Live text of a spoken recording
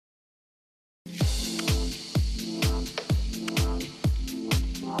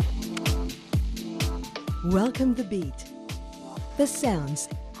Welcome the beat, the sounds,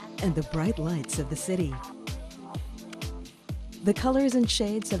 and the bright lights of the city. The colors and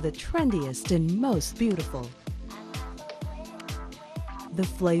shades of the trendiest and most beautiful. The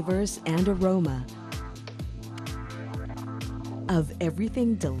flavors and aroma of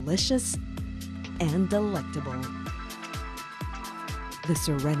everything delicious and delectable. The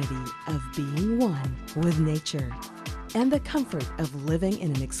serenity of being one with nature and the comfort of living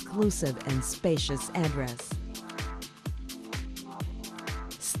in an exclusive and spacious address.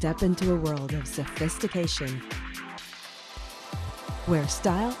 Step into a world of sophistication where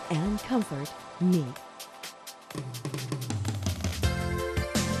style and comfort meet.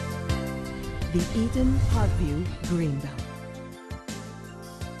 The ETON Parkview Greenbelt.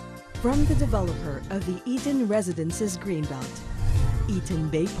 From the developer of the ETON Residences Greenbelt, ETON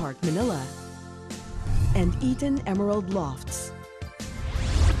Bay Park, Manila, and ETON Emerald Lofts,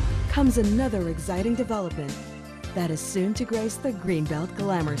 comes another exciting development that is soon to grace the Greenbelt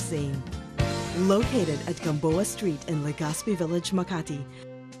glamour scene. Located at Gamboa Street in Legazpi Village, Makati,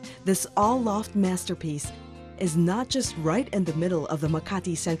 this all-loft masterpiece is not just right in the middle of the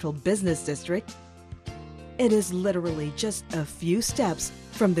Makati Central Business District. It is literally just a few steps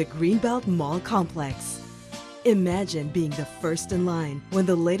from the Greenbelt Mall complex. Imagine being the first in line when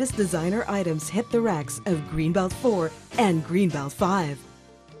the latest designer items hit the racks of Greenbelt 4 and Greenbelt 5.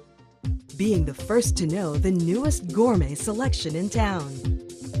 Being the first to know the newest gourmet selection in town.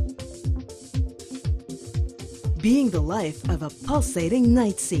 Being the life of a pulsating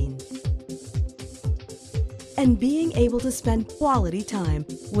night scene. And being able to spend quality time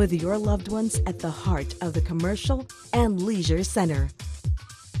with your loved ones at the heart of the commercial and leisure center.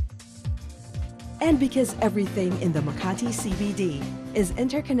 And because everything in the Makati CBD is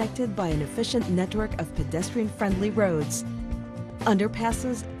interconnected by an efficient network of pedestrian-friendly roads,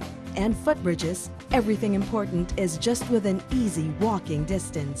 underpasses, and footbridges, everything important is just within easy walking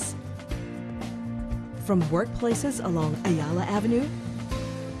distance. From workplaces along Ayala Avenue,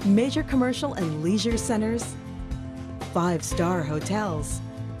 major commercial and leisure centers, five-star hotels,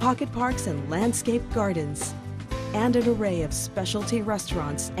 pocket parks and landscape gardens, and an array of specialty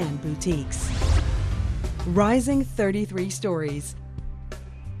restaurants and boutiques. Rising 33 stories,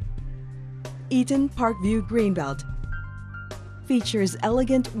 ETON Parkview Greenbelt features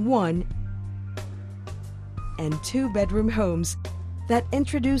elegant 1- and 2-bedroom homes that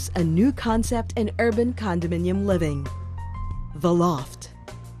introduce a new concept in urban condominium living. The Loft.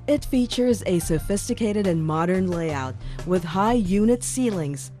 It features a sophisticated and modern layout with high unit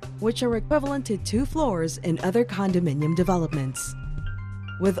ceilings, which are equivalent to 2 floors in other condominium developments.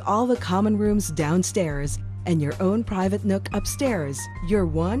 With all the common rooms downstairs and your own private nook upstairs, your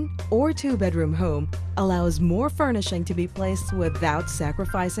 1- or 2-bedroom home allows more furnishing to be placed without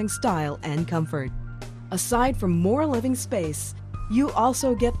sacrificing style and comfort. Aside from more living space, you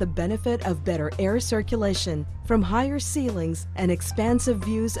also get the benefit of better air circulation from higher ceilings and expansive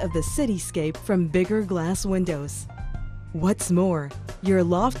views of the cityscape from bigger glass windows. What's more, your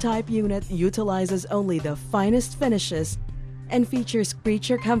loft-type unit utilizes only the finest finishes and features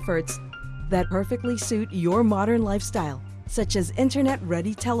creature comforts that perfectly suit your modern lifestyle, such as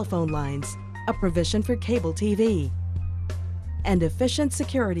internet-ready telephone lines, a provision for cable TV, and efficient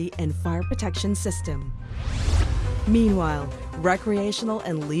security and fire protection system. Meanwhile, recreational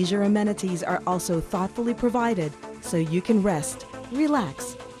and leisure amenities are also thoughtfully provided so you can rest,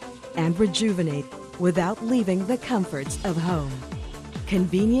 relax, and rejuvenate without leaving the comforts of home.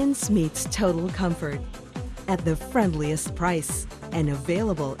 Convenience meets total comfort at the friendliest price and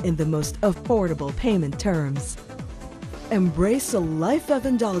available in the most affordable payment terms. Embrace a life of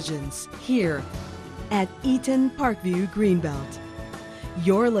indulgence here at ETON Parkview Greenbelt,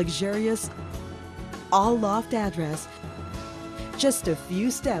 your luxurious all-loft address just a few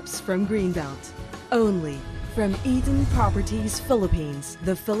steps from Greenbelt. Only from ETON Properties Philippines,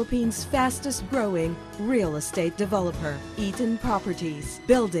 the Philippines' fastest growing real estate developer. ETON Properties,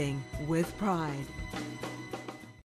 building with pride.